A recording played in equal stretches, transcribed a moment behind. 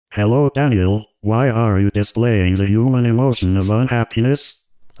Hello, Daniel. Why are you displaying the human emotion of unhappiness?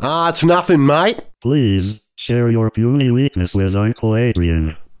 It's nothing, mate. Please, share your puny weakness with Uncle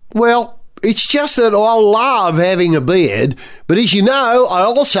Adrian. Well, it's just that I love having a beard, but as you know, I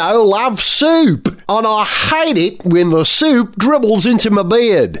also love soup, and I hate it when the soup dribbles into my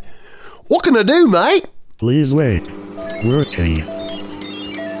beard. What can I do, mate? Please wait. Working.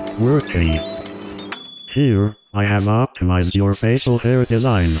 Here, I have optimized your facial hair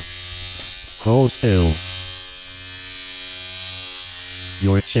design. Hold still.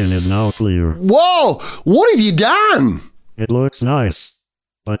 Your chin is now clear. Whoa! What have you done? It looks nice.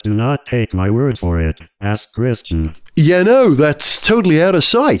 But do not take my word for it. Ask Christian. Yeah, no, that's totally out of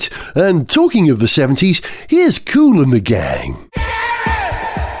sight. And talking of the 70s, here's Kool and the Gang.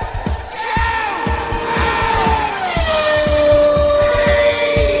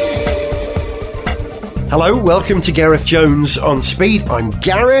 Hello, welcome to Gareth Jones on Speed. I'm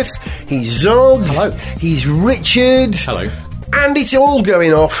Gareth, he's Zog. Hello. He's Richard. Hello. And it's all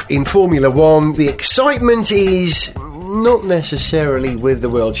going off in Formula One. The excitement is not necessarily with the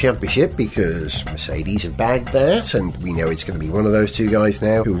World Championship because Mercedes have bagged that and we know it's going to be one of those two guys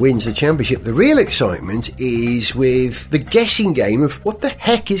now who wins the championship. The real excitement is with the guessing game of what the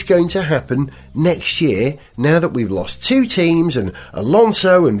heck is going to happen next year now that we've lost two teams and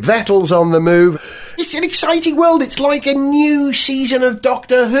Alonso and Vettel's on the move. It's an exciting world. It's like a new season of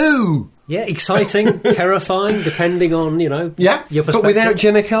Doctor Who. Yeah, exciting, terrifying, depending on, your perspective. But without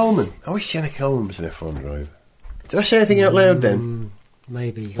Jenna Coleman. I wish Jenna Coleman was an F1 driver. Did I say anything out loud then?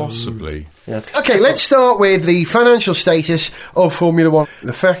 Maybe. Possibly. Yeah. Okay, let's start with the financial status of Formula One.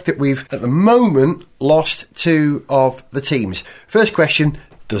 The fact that we've, at the moment, lost two of the teams. First question,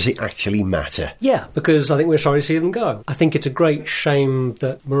 does it actually matter? Yeah, because I think we're sorry to see them go. I think it's a great shame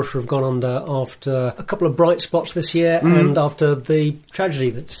that Marussia have gone under after a couple of bright spots this year and after the tragedy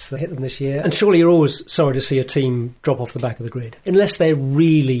that's hit them this year. And surely you're always sorry to see a team drop off the back of the grid. Unless they're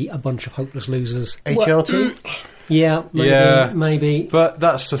really a bunch of hopeless losers. HRT? Yeah, maybe. But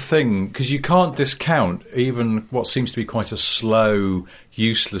that's the thing, because you can't discount even what seems to be quite a slow,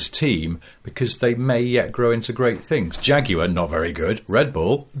 useless team, because they may yet grow into great things. Jaguar, not very good. Red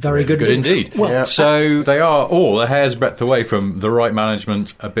Bull, very good indeed. Well, yeah. So they are all a hair's breadth away from the right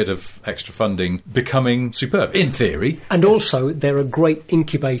management, a bit of extra funding, becoming superb, in theory. And also, they're a great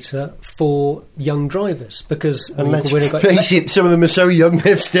incubator for young drivers, because... And let's face it, some of them are so young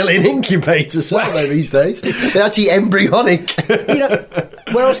they're still in incubators, aren't they, these days? They're actually embryonic.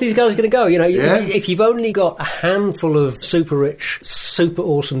 Where else are these guys going to go? If you've only got a handful of super rich, super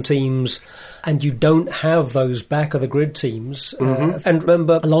awesome teams and you don't have those back-of-the-grid teams, and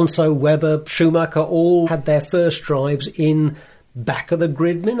remember, Alonso, Webber, Schumacher all had their first drives in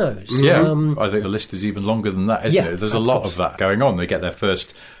back-of-the-grid minnows. Yeah, I think the list is even longer than that, isn't it? There's a lot of that going on. They get their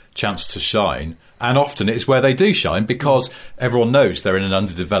first chance to shine, and often it's where they do shine because everyone knows they're in an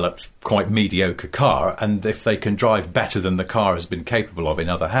underdeveloped, quite mediocre car, and if they can drive better than the car has been capable of in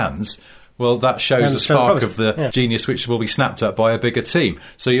other hands, well, that shows a spark of the genius which will be snapped up by a bigger team.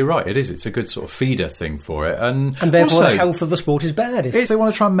 So you're right, it is. It's a good sort of feeder thing for it. And therefore also, the health of the sport is bad. If they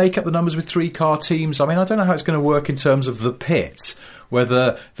want to try and make up the numbers with three-car teams, I mean, I don't know how it's going to work in terms of the pits,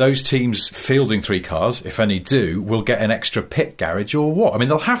 whether those teams fielding three cars, if any do, will get an extra pit garage or what. I mean,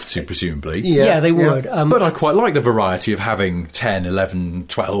 they'll have to, presumably. Yeah, they would. But I quite like the variety of having 10, 11,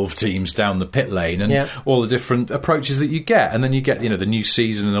 12 teams down the pit lane and all the different approaches that you get. And then you get, the new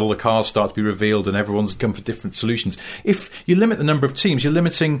season and all the cars start to be revealed and everyone's come for different solutions. If you limit the number of teams, you're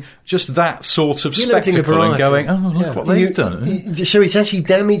limiting just that sort of spectacle and going, oh, look what they've done. So it's actually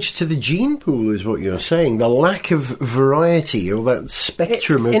damage to the gene pool, is what you're saying. The lack of variety or that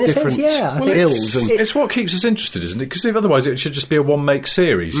spectrum of different skills. It's what keeps us interested, isn't it? Because otherwise it should just be a one-make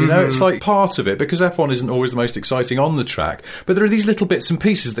series, It's like part of it, because F1 isn't always the most exciting on the track, but there are these little bits and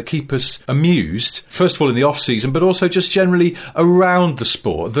pieces that keep us amused, first of all in the off-season, but also just generally around the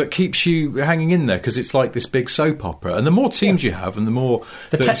sport that keeps you hanging in there, because it's like this big soap opera, and the more teams you have and the more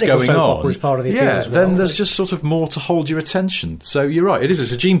that's going soap on, opera is part of the appeal as well, then there's just sort of more to hold your attention. So you're right,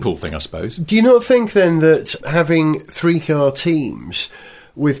 it's a gene pool thing, I suppose. Do you not think then that having three-car teams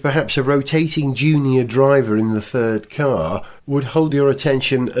with perhaps a rotating junior driver in the third car would hold your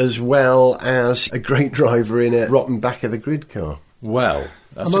attention as well as a great driver in a rotten back-of-the-grid car? Well,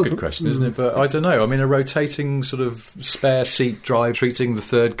 That's a good question, isn't it? But I don't know. I mean, a rotating sort of spare seat drive, treating the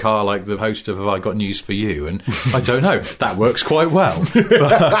third car like the host of Have I Got News for You? And I don't know. That works quite well.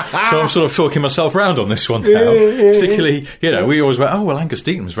 So I'm sort of talking myself round on this one now. Particularly, we always went, Angus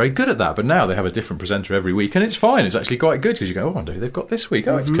Deaton was very good at that. But now they have a different presenter every week, and it's fine. It's actually quite good because you go, I wonder who they've got this week.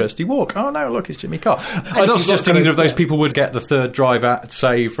 Oh, it's Kirsty Walk. Oh, no, look, it's Jimmy Carr. I'm not suggesting either of those people would get the third drive at,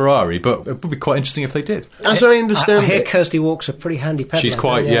 say, Ferrari, but it would be quite interesting if they did. As I understand I hear Kirsty Walk's a pretty handy peddler. She's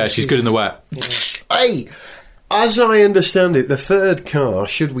quite, she's good in the wet. Yeah. Hey, as I understand it, the third car,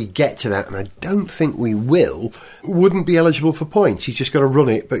 should we get to that, and I don't think we will, wouldn't be eligible for points. You've just got to run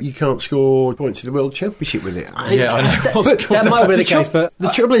it, but you can't score points in the World Championship with it. I know. That might be the case, but the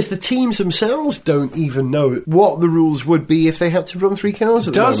trouble is the teams themselves don't even know what the rules would be if they had to run 3 cars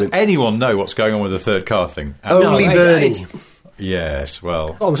at the moment. Does anyone know what's going on with the third car thing? Only Bernie. Yes,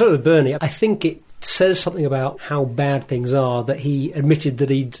 well... I'm sorry with Bernie. I think it says something about how bad things are that he admitted that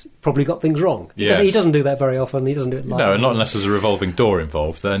he'd probably got things wrong. Yes. He doesn't do that very often. He doesn't do it lightly. No, not unless there's a revolving door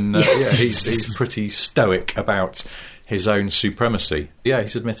involved. Then he's pretty stoic about his own supremacy. Yeah,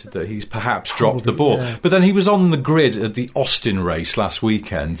 he's admitted that he's perhaps dropped the ball. Yeah. But then he was on the grid at the Austin race last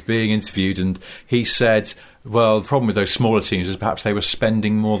weekend being interviewed, and he said, well, the problem with those smaller teams is perhaps they were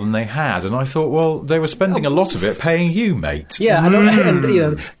spending more than they had. And I thought, well, they were spending a lot of it paying you, mate. Yeah,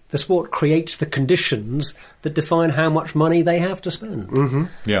 and the sport creates the conditions that define how much money they have to spend. Mm-hmm.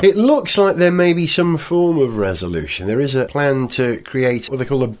 Yeah. It looks like there may be some form of resolution. There is a plan to create what they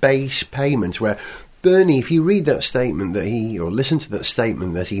call a base payment, where Bernie, if you read that statement or listen to that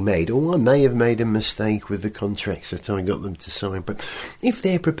statement that he made, I may have made a mistake with the contracts that I got them to sign, but if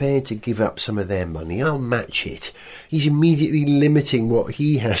they're prepared to give up some of their money, I'll match it. He's immediately limiting what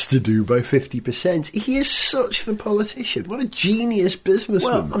he has to do by 50%. He is such the politician. What a genius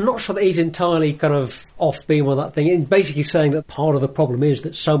businessman. Well, I'm not sure that he's entirely kind of off being with that thing. And basically saying that part of the problem is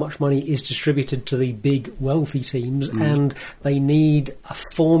that so much money is distributed to the big wealthy teams and they need a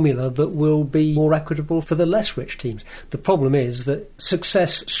formula that will be more equitable for the less rich teams. The problem is that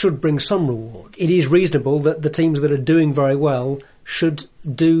success should bring some reward. It is reasonable that the teams that are doing very well should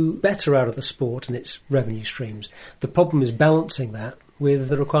do better out of the sport and its revenue streams. The problem is balancing that with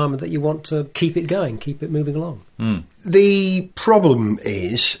the requirement that you want to keep it going, keep it moving along. Mm. The problem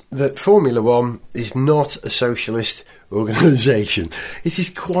is that Formula One is not a socialist organisation. It is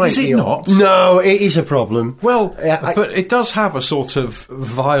quite... Is it not? No, it is a problem. Well, but it does have a sort of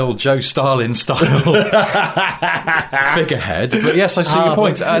vile Joe Stalin style figurehead. But yes, I see your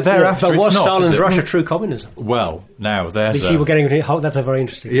point. Thereafter, but was it's not, Stalin's Russia true communism? Well, now there's we're getting that's a very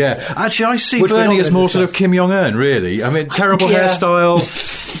interesting story. Actually, I see Bernie as more sort of Kim Jong-un, really. I mean, terrible hairstyle,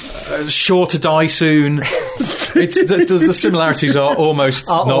 sure to die soon. The similarities are almost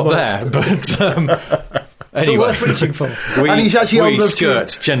not there, but... Anyway, and he's actually we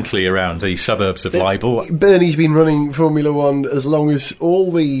skirt gently around the suburbs of Libel. Bernie's been running Formula One as long as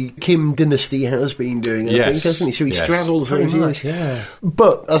all the Kim dynasty has been doing, I think, hasn't he? So he straddles those years. Yeah.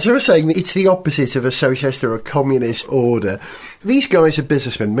 But, as I was saying, it's the opposite of a socialist or a communist order. These guys are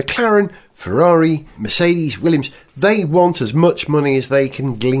businessmen. McLaren, Ferrari, Mercedes, Williams, they want as much money as they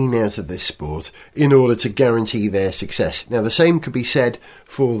can glean out of this sport in order to guarantee their success. Now, the same could be said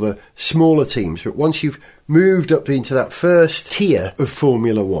for the smaller teams, but once you've moved up into that first tier of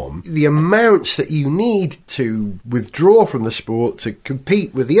Formula One, the amounts that you need to withdraw from the sport to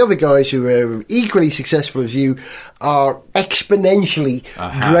compete with the other guys who are equally successful as you are exponentially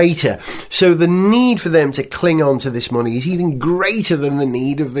greater. So the need for them to cling on to this money is even greater than the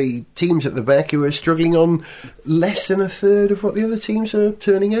need of the teams at the back who are struggling on less than a third of what the other teams are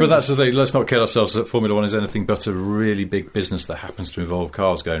turning over. But that's the thing, let's not kid ourselves that Formula One is anything but a really big business that happens to involve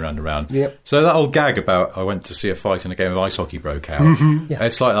cars going round and round. Yep. So that old gag about I went to see a fight and a game of ice hockey broke out,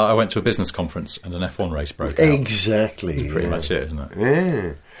 it's like I went to a business conference and an F1 race broke out. Exactly. That's pretty much it, isn't it?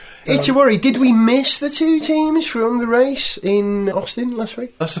 Yeah. It's a worry. Did we miss the two teams from the race in Austin last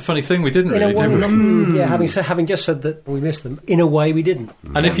week? That's the funny thing. We didn't really, did we? Yeah, having just said that we missed them, in a way we didn't.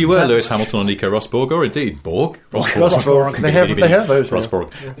 And if you were Lewis Hamilton or Nico Rosberg, or indeed Rosberg. They have those.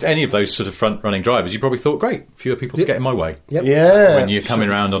 Rosberg. Any of those sort of front-running drivers, you probably thought, great, fewer people to get in my way. Yep. Yeah. When you're coming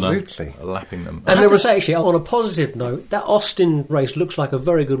around on lapping them. And I have to say, actually, on a positive note, that Austin race looks like a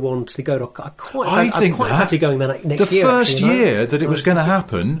very good one to go to. I think fancy going there next year. The first year that it was going to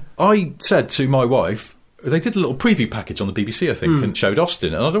happen, I said to my wife, they did a little preview package on the BBC, I think, and showed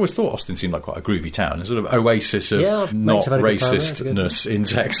Austin. And I'd always thought Austin seemed like quite a groovy town, a sort of oasis of not racistness in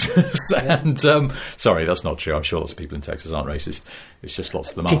Texas. And sorry, that's not true. I'm sure lots of people in Texas aren't racist. It's just lots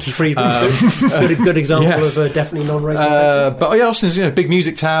of them Kinky Friedman, good example of a definitely non-racist Texas. But yeah, Austin's a big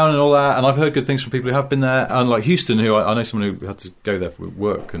music town and all that, and I've heard good things from people who have been there. Unlike Houston, who I know someone who had to go there for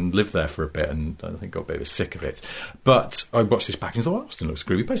work and live there for a bit, and I think got a bit sick of it. But I watched this package and thought, Austin looks a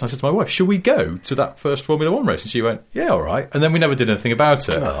groovy place. And I said to my wife, should we go to that first Formula One race? And she went, yeah, all right. And then we never did anything about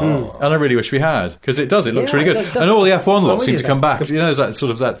it. And I really wish we had, because it looks really good. And all the F1 lot seem to come back. You know, there's that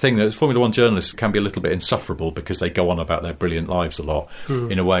sort of that thing that Formula One journalists can be a little bit insufferable because they go on about their brilliant lives a lot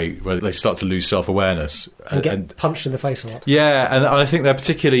in a way where they start to lose self-awareness. And get punched in the face a lot. Yeah, and I think they're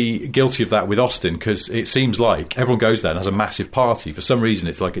particularly guilty of that with Austin, because it seems like everyone goes there and has a massive party. For some reason,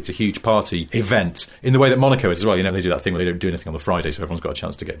 it's like it's a huge party event, in the way that Monaco is as well. You know, they do that thing where they don't do anything on the Friday, so everyone's got a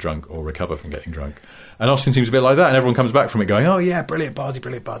chance to get drunk or recover from getting drunk. And Austin seems a bit like that, and everyone comes back from it going, oh yeah, brilliant party.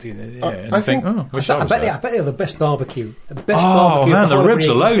 Yeah. And I think, I bet they have the best barbecue. The ribs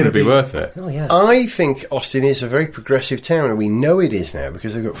alone would be worth it. Oh, yeah. I think Austin is a very progressive town, and we know it is now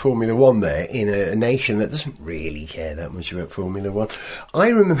because they've got Formula One there in a nation that doesn't really care that much about Formula One. I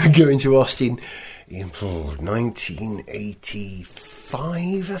remember going to Austin in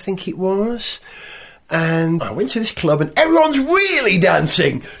 1985, I think it was. And I went to this club and everyone's really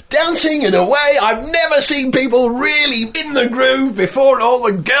dancing in a way I've never seen people really in the groove before. And all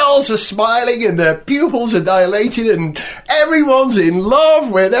the girls are smiling and their pupils are dilated and everyone's in love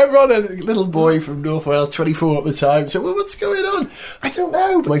with everyone. And a little boy from North Wales, 24 at the time, said, well, what's going on? I don't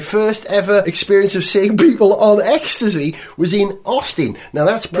know. My first ever experience of seeing people on ecstasy was in Austin. Now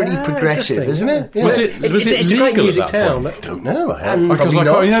that's pretty progressive, isn't it? Yeah. Was it it's legal a great music at that town. point? I don't know. Because you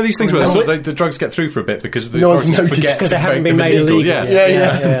know these things where the drugs get through for a bit because the authorities forget because they haven't been made illegal. Yeah.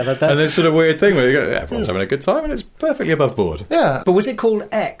 And it's sort of weird thing where you go, everyone's having a good time and it's perfectly above board. Yeah. But was it called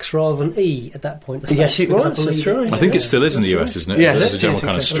X rather than E at that point? Yes, it was. That's right. I think it still is in the US, isn't it? Yeah, it's a general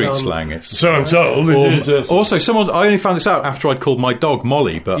kind of street slang. So I'm told. Also, I only found this out after I'd called my dog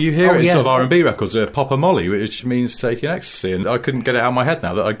Molly, but you hear it in sort of R&B records, Papa Molly, which means taking ecstasy, and I couldn't get it out of my head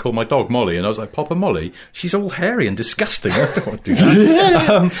now that I'd called my dog Molly, and I was like, Papa Molly? She's all hairy and disgusting. I don't want to do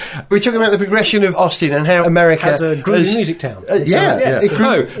that. We're talking about the progression of Austin and how America has a groovy music town.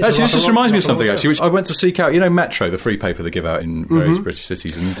 Actually, this just reminds me of something, actually, which I went to seek out. You know Metro, the free paper they give out in various British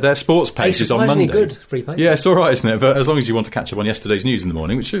cities, and their sports page is on Monday. Good free paper. Yeah, it's all right, isn't it? But as long as you want to catch up on yesterday's news in the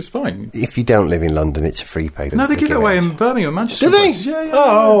morning, which is fine. If you don't live in London, it's a free paper. No, they give it away in Birmingham, Manchester. Do they?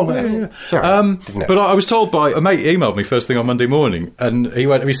 Yeah. Sorry, but I was told by a mate, emailed me first thing on Monday morning, and he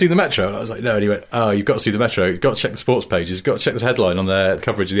went, have you seen the Metro? And I was like, no. And he went, oh, you've got to see the Metro. You've got to check the sports pages. You've got to check this headline on their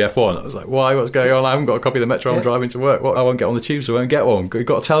coverage of the F1. I was like, why? What's going on? I haven't got a copy of the Metro. I'm driving to work. I won't get on the tube, so I won't get one. You've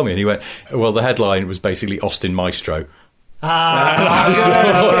got to tell me. And he went, well, the headline was basically Austin Maestro. I'll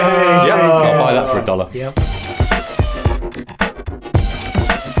buy that for $1. Yep.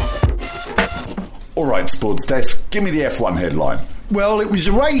 All right, Sports Desk, give me the F1 headline. Well, it was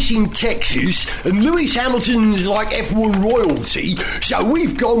a race in Texas, and Lewis Hamilton's like F1 royalty, so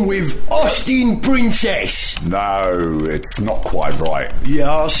we've gone with Austin Princess. No, it's not quite right.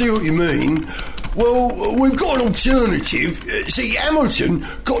 Yeah, I see what you mean. Well, we've got an alternative. See, Hamilton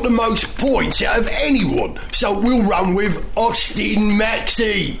got the most points out of anyone, so we'll run with Austin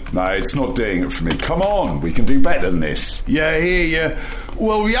Maxey. No, it's not doing it for me. Come on, we can do better than this. Yeah, I hear you.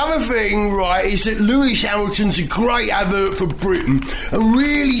 Well, the other thing, right, is that Lewis Hamilton's a great advert for Britain and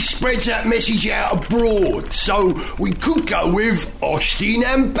really spreads that message out abroad. So we could go with Austin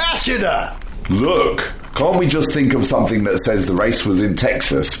Ambassador. Look, can't we just think of something that says the race was in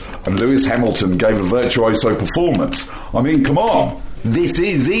Texas and Lewis Hamilton gave a virtuoso performance? I mean, come on. This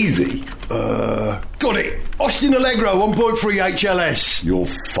is easy. Got it. Austin Allegro, 1.3 HLS. You're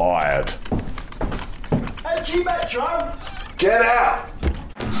fired. G Metro! Get out!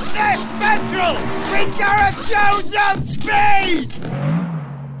 Yes, Metro! We Gareth Jones on speed!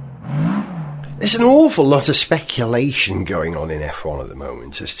 There's an awful lot of speculation going on in F1 at the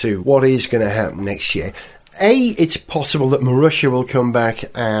moment as to what is going to happen next year. It's possible that Marussia will come back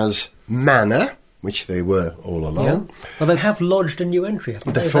as Manor, which they were all along. Yeah. Well, they have lodged a new entry,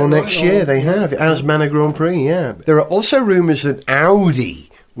 haven't they? For next year, they have, as Manor Grand Prix, yeah. There are also rumours that Audi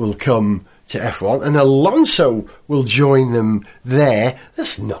will come to F1 and Alonso will join them there.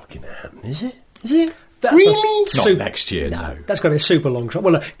 That's not going to happen, is it? Is it? That's Really? Not next year, no. That's going to be a super long shot.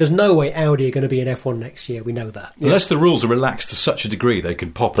 Well, look, there's no way Audi are going to be in F1 next year. We know that. Unless the rules are relaxed to such a degree, they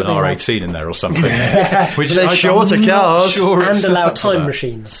could pop an R18 in there or something. Which They're shorter cars. Sure And it's allow set up for time that.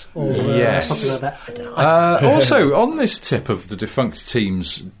 machines or Yes. something like that. I don't know. Also, on this tip of the defunct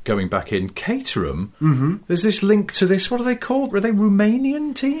teams going back in, Caterham, there's this link to this. What are they called? Were they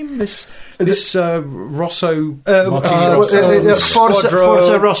Romanian team? This Rosso.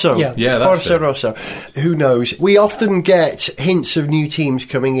 Forza Rosso. Yeah. That's Forza it. Rosso. Who knows? We often get hints of new teams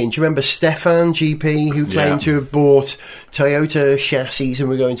coming in. Do you remember Stefan GP, who claimed to have bought Toyota chassis and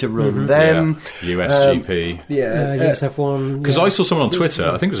we're going to run them? USGP. Yes, F1. Because I saw someone on Twitter,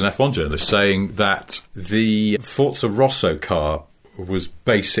 I think it was an F1 journalist, saying that the Forza Rosso car was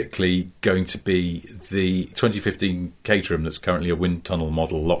basically going to be the 2015 Caterham that's currently a wind tunnel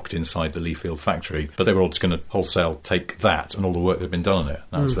model locked inside the Leafield factory, but they were all just going to wholesale take that and all the work that had been done on it.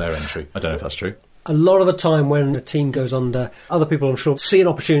 That was their entry. I don't know if that's true. A lot of the time when a team goes under, other people, I'm sure, see an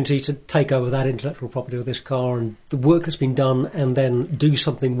opportunity to take over that intellectual property of this car and the work that's been done and then do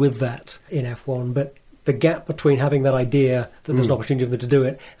something with that in F1. But the gap between having that idea that there's an opportunity for them to do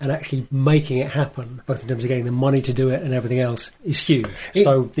it and actually making it happen, both in terms of getting the money to do it and everything else, is huge.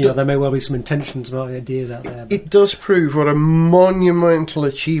 There may well be some intentions and ideas out there. But It does prove what a monumental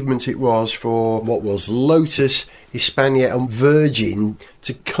achievement it was for what was Lotus, Hispania and Virgin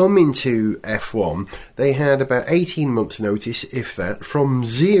to come into F1. They had about 18 months notice, if that. From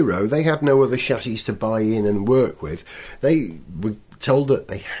zero, they had no other chassis to buy in and work with. They were told that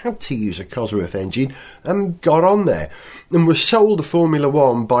they had to use a Cosworth engine and got on there and was sold to Formula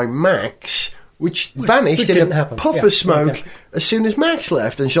One by Max, which vanished in didn't a happen. puff Yeah, of smoke yeah. as soon as Max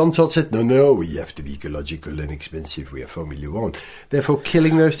left. And Jean Todt said, no, we have to be ecological and expensive. We are Formula One. Therefore,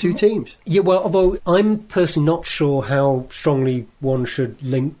 killing those two teams. yeah, well, although I'm personally not sure how strongly one should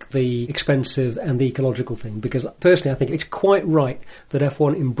link the expensive and the ecological thing, because personally I think it's quite right that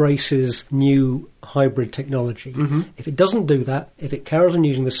F1 embraces new hybrid technology. If it doesn't do that, if it carries on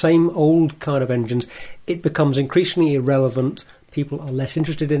using the same old kind of engines, it becomes increasingly irrelevant. People are less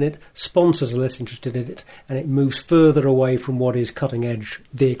interested in it, sponsors are less interested in it, and it moves further away from what is cutting-edge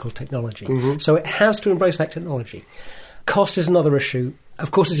vehicle technology. So it has to embrace that technology. Cost is another issue.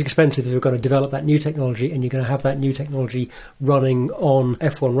 Of course, it's expensive if you're going to develop that new technology and you're going to have that new technology running on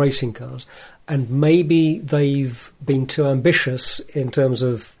F1 racing cars. And maybe they've been too ambitious in terms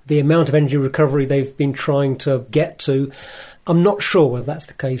of the amount of engine recovery they've been trying to get to. I'm not sure whether that's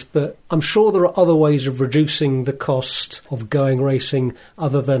the case, but I'm sure there are other ways of reducing the cost of going racing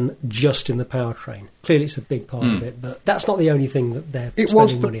other than just in the powertrain. Clearly, it's a big part of it, but that's not the only thing that they're It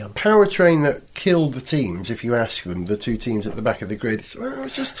was spending the money on. powertrain that killed the teams, if you ask them, the two teams at the back of the grid.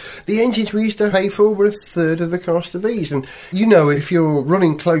 It's just the engines we used to pay for were a third of the cost of these. And you know, if you're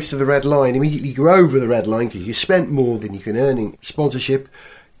running close to the red line, immediately you go over the red line because you spent more than you can earn in sponsorship.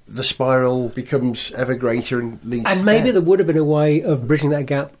 The spiral becomes ever greater and leads And to maybe death. there would have been a way of bridging that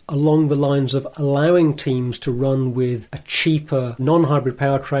gap along the lines of allowing teams to run with a cheaper non-hybrid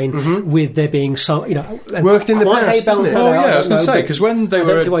powertrain, with there being some, Worked in the quite past, hay balanced isn't it? out, Oh, yeah, I was going to say, but because when they I were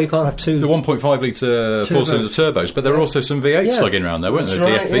don't see why you can't have two. the 1.5 litre four-cylinder turbos, but there were also some V8s Yeah. slugging around there, weren't there? That's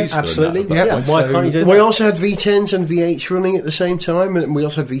right, DFVs yeah, still in absolutely. that, Yeah. at that point. Why can't you do We that? also had V10s and V8s running at the same time, and we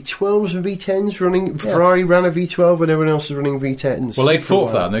also had V12s and V10s running. Ferrari ran a V12 when everyone else was running V10s. Well, they'd fought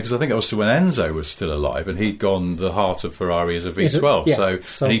for that, because I think it was when Enzo was still alive, and he'd gone the heart of Ferrari as a V12. Yeah. So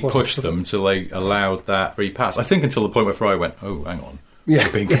and he pushed them till they allowed that free pass. I think until the point where Ferrari went, oh, hang on. Yeah.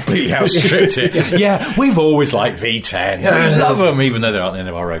 We're being completely outstripped here. Yeah, we've always liked V10s. We love them, even though they're at the end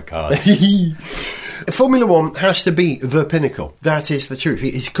of our road cars. Formula One has to be the pinnacle. That is the truth.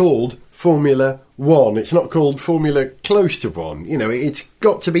 It is called Formula One. It's not called Formula Close to One. You know, it's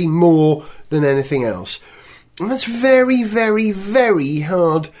got to be more than anything else. And that's very, very, very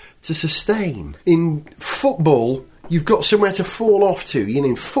hard to sustain. In football, you've got somewhere to fall off to. You know,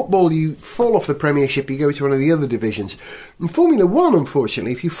 in football, you fall off the Premiership, you go to one of the other divisions. In Formula One,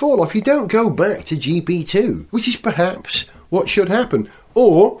 unfortunately, if you fall off, you don't go back to GP2, which is perhaps what should happen.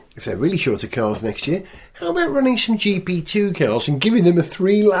 Or, if they're really short of cars next year, how about running some GP2 cars and giving them a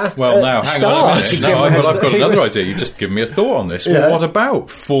 3-lap Well, now, hang on a start? minute. No, I've got another idea. You've just given me a thought on this. Yeah. Well, what about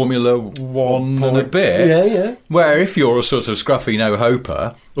Formula One and a bit? Yeah, yeah. Where if you're a sort of scruffy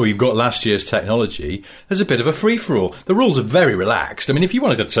no-hoper, or you've got last year's technology, there's a bit of a free-for-all. The rules are very relaxed. I mean, if you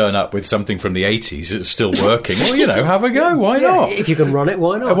wanted to turn up with something from the 80s that's still working, well, have a go. Why not? If you can run it,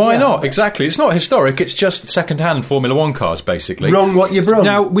 why not? Why not? Exactly. It's not historic. It's just second-hand Formula One cars, basically. Wrong what you brung.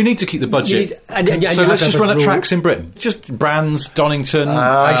 Now, we need to keep the budget. So let's just run at tracks in Britain. Just Brands, Donington,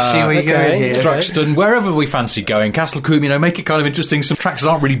 I see where you're going here. Thruxton, wherever we fancy going. Castle Combe, make it kind of interesting. Some tracks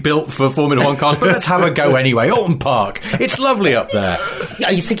aren't really built for Formula One cars, but let's have a go anyway. Alton Park. It's lovely up there.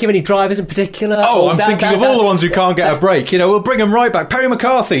 Are you thinking of any drivers in particular? Oh, I'm thinking of all the ones who can't get a break. We'll bring them right back. Perry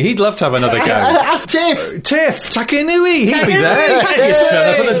McCarthy, he'd love to have another go. Tiff, Takanui, he'd be there. He'd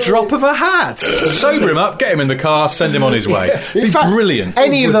turn up at the drop of a hat. Sober him up, get him in the car, send him on his way. It'd be brilliant.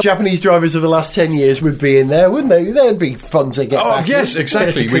 Any of the Japanese drivers of the last 10 years would be in there, wouldn't they? They'd be fun to get back. Yes,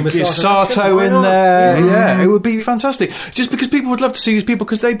 exactly. We'd get Sato in there. Yeah, it would be fantastic. Just because people would love to see these people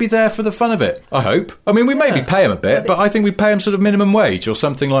because they'd be there for the fun of it, I hope. I mean, we maybe pay them a bit, but I think we'd pay them sort of minimum wage or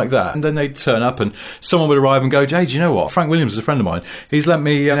something like that. And then they'd turn up and someone would arrive and go, hey, do you know what? Frank Williams is a friend of mine. He's lent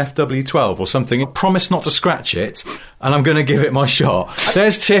me an FW12 or something. He promised not to scratch it, and I'm going to give it my shot.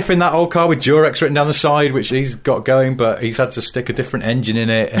 There's Tiff in that old car with Durex written down the side, which he's got going, but he's had to stick a different engine in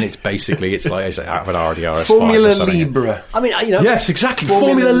it, and it's like it's out of an RDRS5 Formula Libra. I mean, yes, exactly.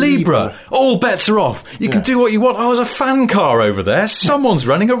 Formula Libra. All bets are off. You can do what you want. Oh, there's a fan car over there. Someone's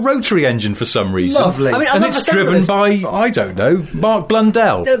running a rotary engine for some reason. Lovely. And it's driven by, I don't know, Mark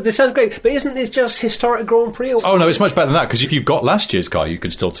Blundell. This sounds great, but isn't this just historic Grand Prix? Oh, no, it's much better than that, because if you've got last year's car, you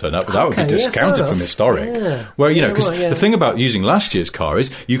can still turn up, but that would be discounted from historic. Yeah. Where, because the thing about using last year's car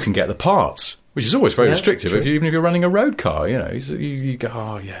is you can get the parts, which is always very restrictive, even if you're running a road car. You go,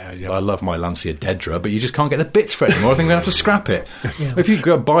 I love my Lancia Dedra, but you just can't get the bits for it anymore. I think we have to scrap it. If you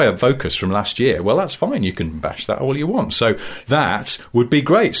go buy a Vocus from last year, well, that's fine. You can bash that all you want. So that would be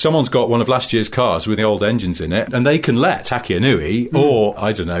great. Someone's got one of last year's cars with the old engines in it, and they can let Taki Inui or,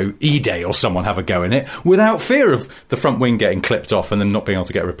 I don't know, E-Day or someone have a go in it without fear of the front wing getting clipped off and them not being able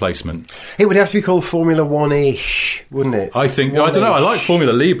to get a replacement. It would have to be called Formula One-ish, wouldn't it? I think, I don't know, I like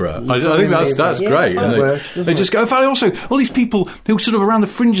Formula Libra. I think that's great. They just go. In fact, also, all these people who are sort of around the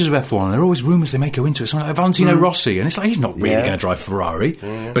fringes of F1, there are always rumours they may go into it. Someone like Valentino Rossi, and it's like, he's not really going to drive Ferrari,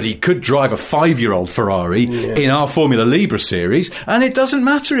 but he could drive a 5-year-old Ferrari in our Formula Libra series, and it doesn't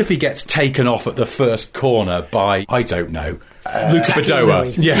matter if he gets taken off at the first corner by, I don't know, Luca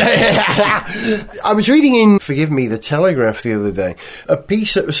Badoa. I was reading in, forgive me, the Telegraph the other day, a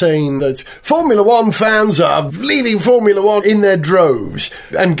piece that was saying that Formula One fans are leaving Formula One in their droves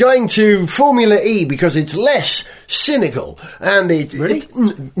and going to Formula E because it's less cynical and it's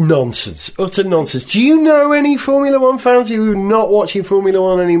nonsense, utter nonsense. Do you know any Formula One fans who are not watching Formula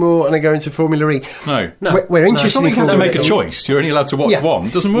One anymore and are going to Formula E? No. We're interested in to make a choice. You're only allowed to watch one.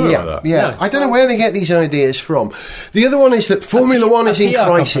 It doesn't work like that. No. I don't know where they get these ideas from. The other one is that Formula One is in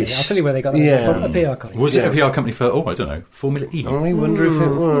crisis. Company. I'll tell you where they got that from. A PR company. Was it a PR company for, I don't know, Formula E? I wonder if it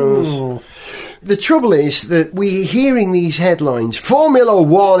was. The trouble is that we're hearing these headlines, Formula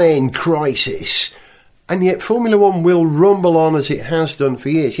One in crisis, and yet Formula One will rumble on as it has done for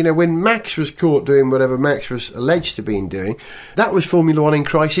years. When Max was caught doing whatever Max was alleged to be doing, that was Formula One in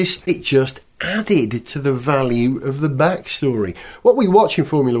crisis. It just added to the value of the backstory. What we watch in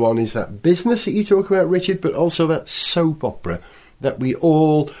Formula One is that business that you talk about, Richard, but also that soap opera that we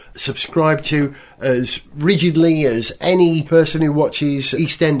all subscribe to as rigidly as any person who watches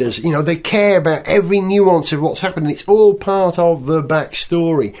EastEnders. They care about every nuance of what's happening. It's all part of the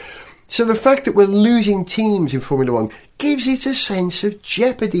backstory. So the fact that we're losing teams in Formula One gives it a sense of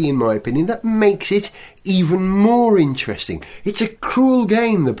jeopardy, in my opinion, that makes it even more interesting. It's a cruel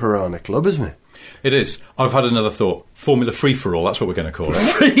game, the Piranha Club, isn't it? It is. I've had another thought. Formula Free-for-all, that's what we're going to call it.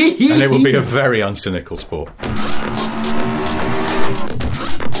 And it will be a very uncynical sport.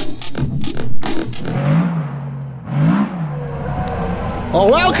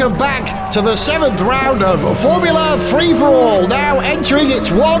 Welcome back to the 7th round of Formula Free-for-all, now entering its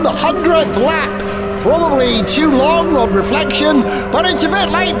 100th lap. Probably too long on reflection, but it's a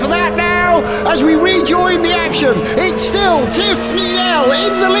bit late for that now as we rejoin the action. It's still Tiff Needell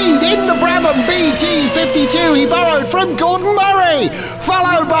in the lead in the Brabham BT52. He borrowed from Gordon Murray,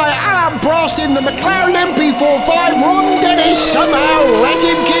 followed by Alan Prost in the McLaren MP45. Ron Dennis somehow let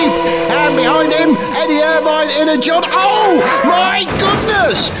him keep, and behind him Eddie Irvine in a John. Oh my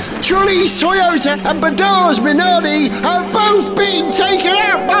goodness! Trulli's Toyota and Badoa's Minardi have both been taken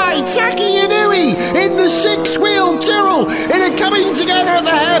out by Taki Inui in the 6-wheel Tyrrell. It are coming together at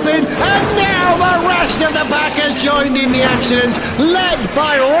the hairpin, and now the rest of the pack has joined in the accident, led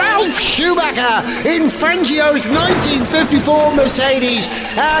by Ralf Schumacher in Fangio's 1954 Mercedes.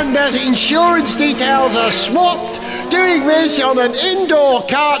 And as insurance details are swapped, doing this on an indoor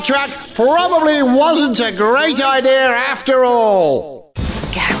kart track probably wasn't a great idea after all.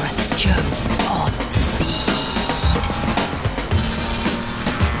 Gareth Jones on speed.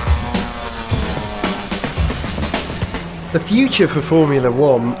 The future for Formula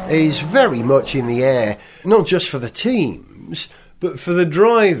One is very much in the air, not just for the teams, but for the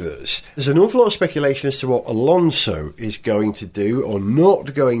drivers. There's an awful lot of speculation as to what Alonso is going to do or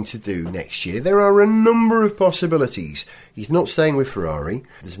not going to do next year. There are a number of possibilities. He's not staying with Ferrari.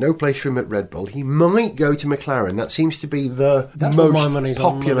 There's no place for him at Red Bull. He might go to McLaren. That seems to be the most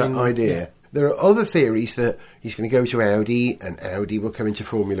popular idea. Yeah. There are other theories that he's going to go to Audi and Audi will come into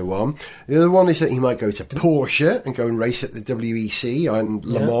Formula One. The other one is that he might go to Porsche and go and race at the WEC and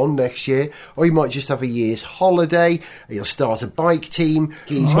Le Mans next year. Or he might just have a year's holiday. He'll start a bike team.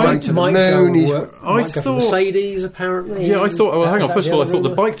 He's going to the moon. I thought Mercedes, apparently. Yeah, I thought... Well, hang on. First of all, I thought the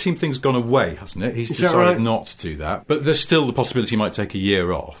bike team thing's gone away, hasn't it? He's decided not to do that. But there's still the possibility he might take a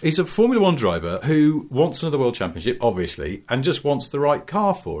year off. He's a Formula One driver who wants another world championship, obviously, and just wants the right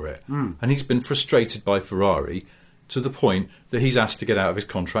car for it. And he's been frustrated by Ferrari to the point that he's asked to get out of his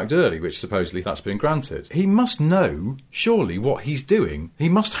contract early, which supposedly that's been granted. He must know, surely, what he's doing. He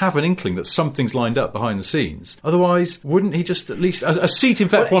must have an inkling that something's lined up behind the scenes. Otherwise, wouldn't he just at least... A seat in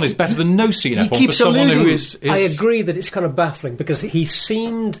F1 is better than no seat in F1 for someone who is... I agree that it's kind of baffling, because he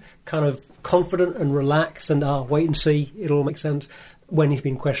seemed kind of confident and relaxed and, wait and see, it'll all make sense, when he's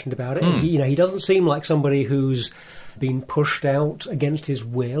been questioned about it. He doesn't seem like somebody who's been pushed out against his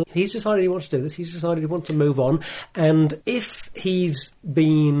will. He's decided he wants to do this. He's decided he wants to move on. And if he's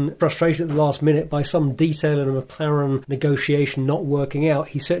been frustrated at the last minute by some detail in a McLaren negotiation not working out,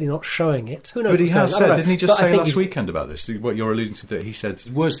 he's certainly not showing it. Who knows? But he has said, didn't he just say last weekend about this, what you're alluding to, that he said,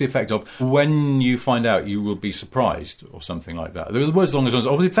 words to the effect of, when you find out you will be surprised, or something like that. There were words along those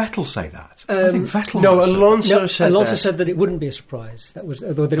lines. Did Vettel say that? I think Vettel Alonso said Alonso said that it wouldn't be a surprise. That was...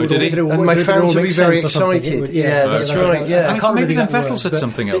 Did he? And my fans will be very excited. That's right, yeah. I can't maybe then Vettel said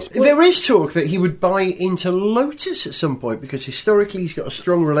something else. There is talk that he would buy into Lotus at some point, because historically he's got a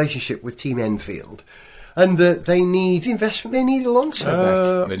strong relationship with Team Enfield, and that they need investment. They need Alonso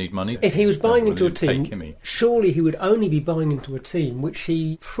back. They need money. If he was buying into a team, surely he would only be buying into a team which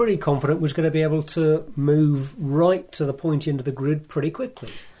he pretty confident was going to be able to move right to the point end of the grid pretty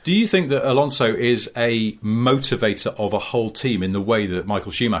quickly. Do you think that Alonso is a motivator of a whole team in the way that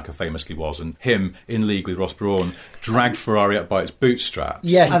Michael Schumacher famously was, and him in league with Ross Brawn dragged Ferrari up by its bootstraps?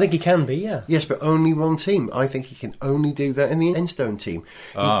 Yeah, I think he can be, yeah. Yes, but only one team. I think he can only do that in the Enstone team.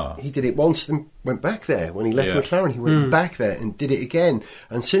 He did it once and went back there. When he left McLaren, he went back there and did it again.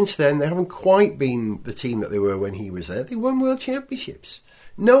 And since then, they haven't quite been the team that they were when he was there. They won world championships.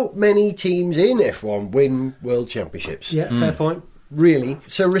 Not many teams in F1 win world championships. Yeah, fair point. Really.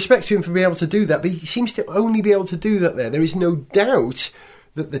 So respect to him for being able to do that, but he seems to only be able to do that there. There is no doubt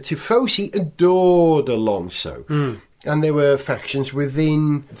that the Tifosi adored Alonso. And there were factions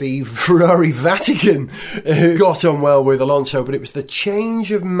within the Ferrari Vatican who got on well with Alonso, but it was the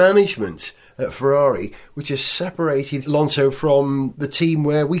change of management at Ferrari which has separated Alonso from the team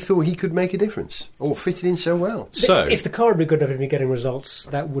where we thought he could make a difference, or fitted in so well. So, if the car had been good enough to be getting results,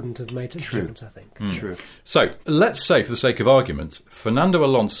 that wouldn't have made a difference, I think. True. So, let's say, for the sake of argument, Fernando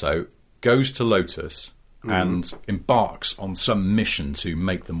Alonso goes to Lotus and embarks on some mission to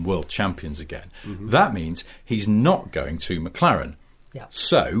make them world champions again. That means he's not going to McLaren. Yeah.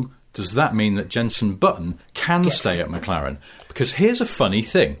 So, does that mean that Jenson Button can stay at McLaren? Because here's a funny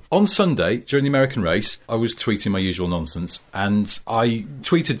thing. On Sunday, during the American race, I was tweeting my usual nonsense, and I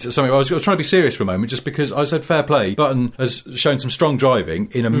tweeted something. I was trying to be serious for a moment, just because I said, fair play, Button has shown some strong driving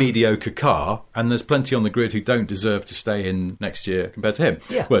in a mediocre car, and there's plenty on the grid who don't deserve to stay in next year compared to him.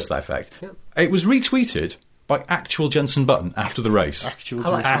 Yeah. Words to that effect. Yeah. It was retweeted by actual Jenson Button after the race.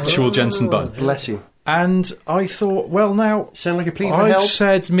 Actual Jenson Button. Bless you. And I thought, well, now, sound like a plea for I've help?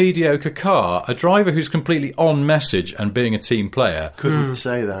 said mediocre car. A driver who's completely on message and being a team player couldn't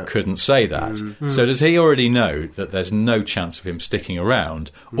say that. So does he already know that there's no chance of him sticking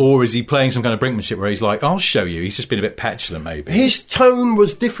around? Or is he playing some kind of brinkmanship where he's like, I'll show you. He's just been a bit petulant, maybe. His tone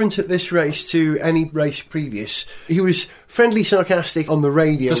was different at this race to any race previous. He was friendly, sarcastic on the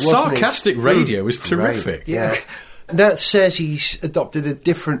radio. The sarcastic radio was terrific. Yeah. That says he's adopted a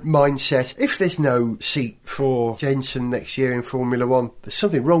different mindset. If there's no seat for Jenson next year in Formula One, there's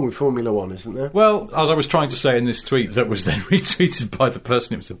something wrong with Formula One, isn't there? Well, as I was trying to say in this tweet that was then retweeted by the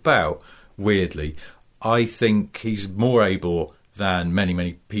person it was about, weirdly, I think he's more able than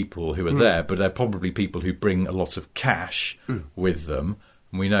many people who are there, but they're probably people who bring a lot of cash with them.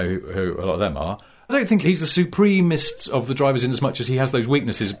 and we know who a lot of them are. I don't think he's the supremest of the drivers in as much as he has those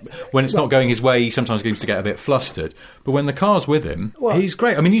weaknesses. When it's not going his way, he sometimes seems to get a bit flustered. But when the car's with him, he's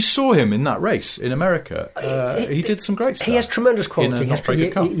great. I mean, you saw him in that race in America. He did some great stuff. He has tremendous quality.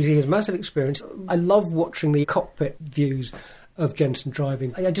 He has massive experience. I love watching the cockpit views of Jenson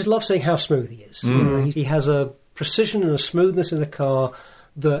driving. I just love seeing how smooth he is. You know, he has a precision and a smoothness in the car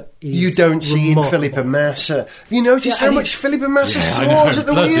that is you don't see remarkable. in Felipe Massa. You notice how much Felipe Massa swerves at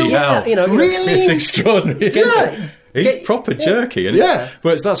the wheel? Yeah, really? It's extraordinary. Yeah. He's proper jerky. And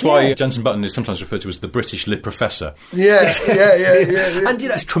that's why Jenson Button is sometimes referred to as the British Le Professor. Yeah. And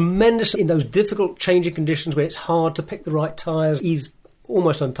it's tremendous in those difficult changing conditions where it's hard to pick the right tyres. He's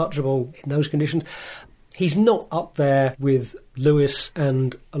almost untouchable in those conditions. He's not up there with Lewis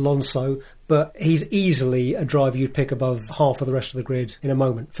and Alonso, but he's easily a driver you'd pick above half of the rest of the grid in a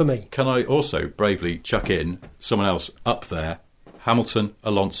moment, for me. Can I also bravely chuck in someone else up there? Hamilton,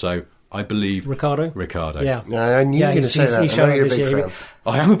 Alonso, I believe... Ricardo? Yeah. No, I knew you were going to say that. I know you're a big fan.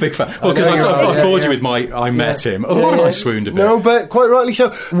 I am a big fan. Well, because I bored you with my I met him. I swooned a bit. No, but quite rightly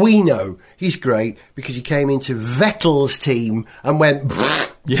so. We know he's great because he came into Vettel's team and went to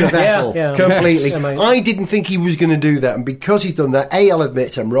Vettel completely. Yes. I didn't think he was going to do that, and because he's done that, A, I'll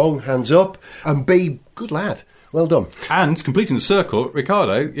admit I'm wrong, hands up, and B, good lad. Well done. And completing the circle,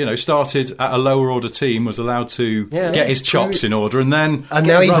 Ricardo, started at a lower order team, was allowed to get his chops in order, and now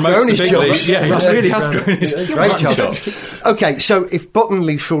he's grown his chops. Yeah, he really has grown his great chops. Okay, so if Button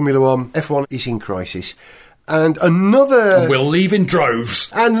leaves Formula One, F1 is in crisis. And we'll leave in droves.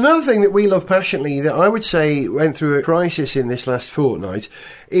 And another thing that we love passionately, that I would say went through a crisis in this last fortnight,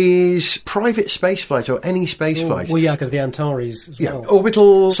 is private spaceflight or any spaceflight. Well, yeah, because the Antares as well.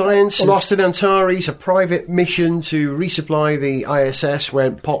 Orbital Science lost an Antares, a private mission to resupply the ISS,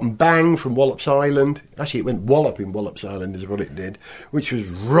 went pop and bang from Wallops Island. Actually, it went wallop in Wallops Island is what it did, which was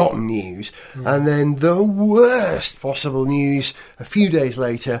rotten news. And then the worst possible news a few days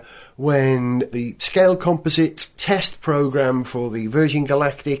later, when the Scale Composite test program for the Virgin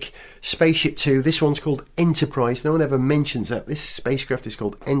Galactic Spaceship 2, this one's called Enterprise, no one ever mentions that, this spacecraft is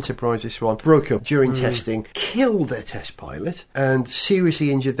called Enterprise, this one, broke up during testing, killed their test pilot, and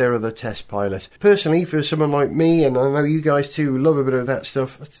seriously injured their other test pilot. Personally, for someone like me, and I know you guys too love a bit of that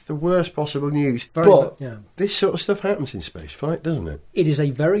stuff, it's the worst possible news. This sort of stuff happens in spaceflight, doesn't it? It is a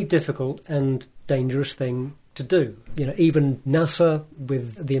very difficult and dangerous thing to do. Even NASA,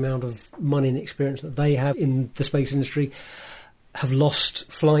 with the amount of money and experience that they have in the space industry, have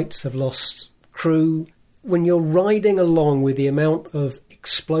lost flights, have lost crew. When you're riding along with the amount of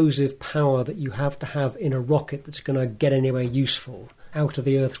explosive power that you have to have in a rocket that's going to get anywhere useful out of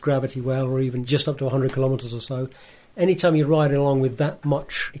the Earth's gravity well, or even just up to 100 kilometres or so, anytime you're riding along with that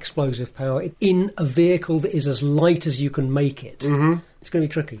much explosive power in a vehicle that is as light as you can make it, it's going to be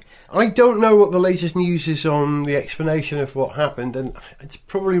tricky. I don't know what the latest news is on the explanation of what happened, and it's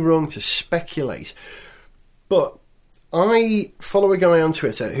probably wrong to speculate, but I follow a guy on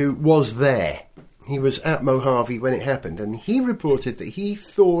Twitter who was there. He was at Mojave when it happened, and he reported that he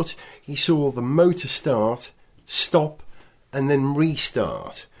thought he saw the motor start, stop, and then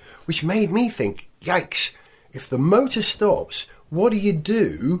restart, which made me think, yikes, if the motor stops, what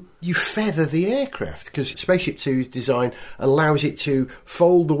do? You feather the aircraft, because Spaceship 2's design allows it to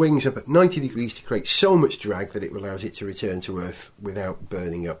fold the wings up at 90 degrees to create so much drag that it allows it to return to Earth without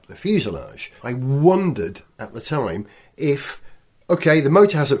burning up the fuselage. I wondered at the time if, the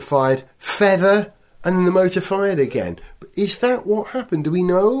motor hasn't fired, feather, and then the motor fired again. But is that what happened? Do we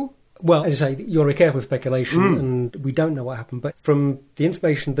know? Well, as I say, you're very careful with speculation, and we don't know what happened. But from the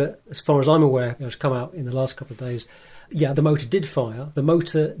information that, as far as I'm aware, has come out in the last couple of days, the motor did fire. The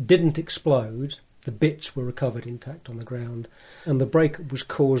motor didn't explode. The bits were recovered intact on the ground. And the break was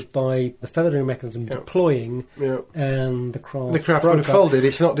caused by the feathering mechanism deploying, and the craft would have folded.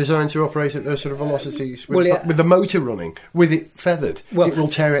 It's not designed to operate at those sort of velocities with the motor running. With it feathered, it will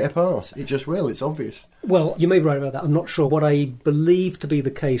tear it apart. It just will. It's obvious. Well, you may be right about that. I'm not sure. What I believe to be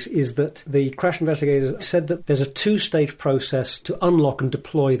the case is that the crash investigators said that there's a two-stage process to unlock and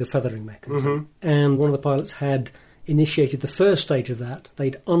deploy the feathering mechanism. And one of the pilots had initiated the first stage of that.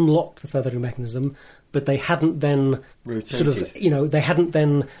 They'd unlocked the feathering mechanism, but they hadn't then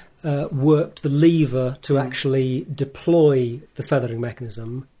worked the lever to actually deploy the feathering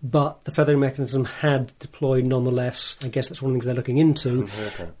mechanism, but the feathering mechanism had deployed nonetheless. I guess that's one of the things they're looking into.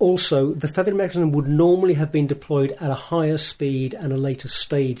 Also, the feathering mechanism would normally have been deployed at a higher speed and a later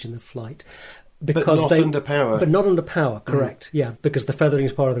stage in the flight. But not under power. But not under power, correct. Yeah, because the feathering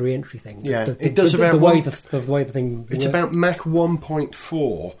is part of the re-entry thing. Yeah, it does the way the thing It's works. about Mach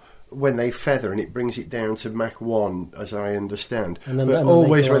 1.4 when they feather, and it brings it down to Mach 1, as I understand. But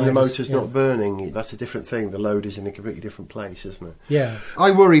always when the motor's not burning, that's a different thing. The load is in a completely different place, isn't it? Yeah.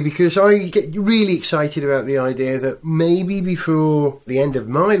 I worry because I get really excited about the idea that maybe before the end of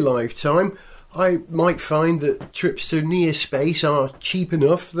my lifetime, I might find that trips to near space are cheap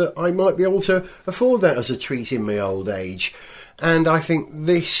enough that I might be able to afford that as a treat in my old age. And I think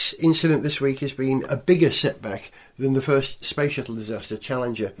this incident this week has been a bigger setback than the first space shuttle disaster,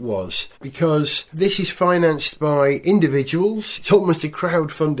 Challenger, was, because this is financed by individuals. It's almost a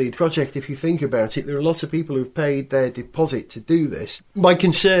crowd-funded project if you think about it. There are lots of people who've paid their deposit to do this. My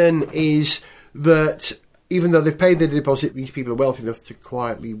concern is that even though they've paid their deposit, these people are wealthy enough to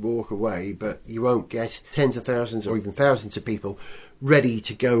quietly walk away, but you won't get tens of thousands or even thousands of people ready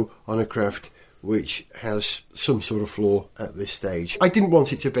to go on a craft which has some sort of flaw at this stage. I didn't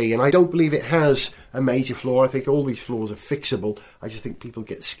want it to be, and I don't believe it has a major flaw. I think all these flaws are fixable. I just think people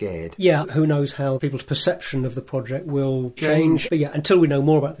get scared. Yeah, who knows how people's perception of the project will change. But yeah, until we know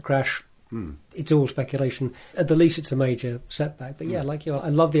more about the crash, it's all speculation. At the least, it's a major setback. But yeah, like you, I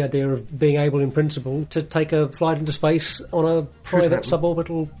love the idea of being able, in principle, to take a flight into space on a private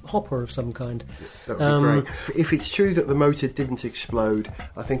suborbital hopper of some kind. That would be great. If it's true that the motor didn't explode,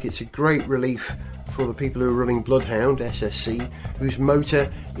 I think it's a great relief for the people who are running Bloodhound, SSC, whose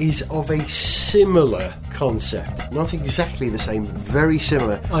motor is of a similar concept. Not exactly the same, but very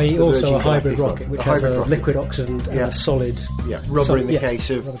similar. I.e. also a hybrid rocket, which has a liquid oxygen and a solid... Yeah, rubber in the case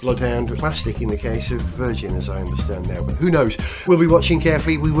of Bloodhound, plastic in the case of Virgin, as I understand now. But who knows? We'll be watching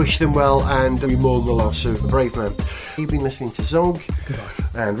carefully. We wish them well, and we mourn the loss of a brave man. You've been listening to Zog. Goodbye.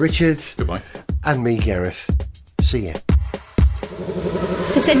 And Richard. Goodbye. And me, Gareth. See ya.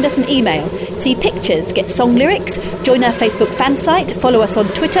 To send us an email, see pictures, get song lyrics, join our Facebook fan site, follow us on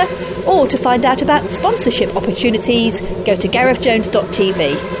Twitter, or to find out about sponsorship opportunities, go to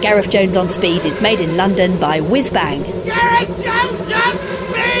GarethJones.tv. Gareth Jones on Speed is made in London by Whiz Bang. Gareth Jones on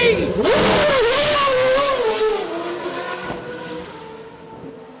Speed!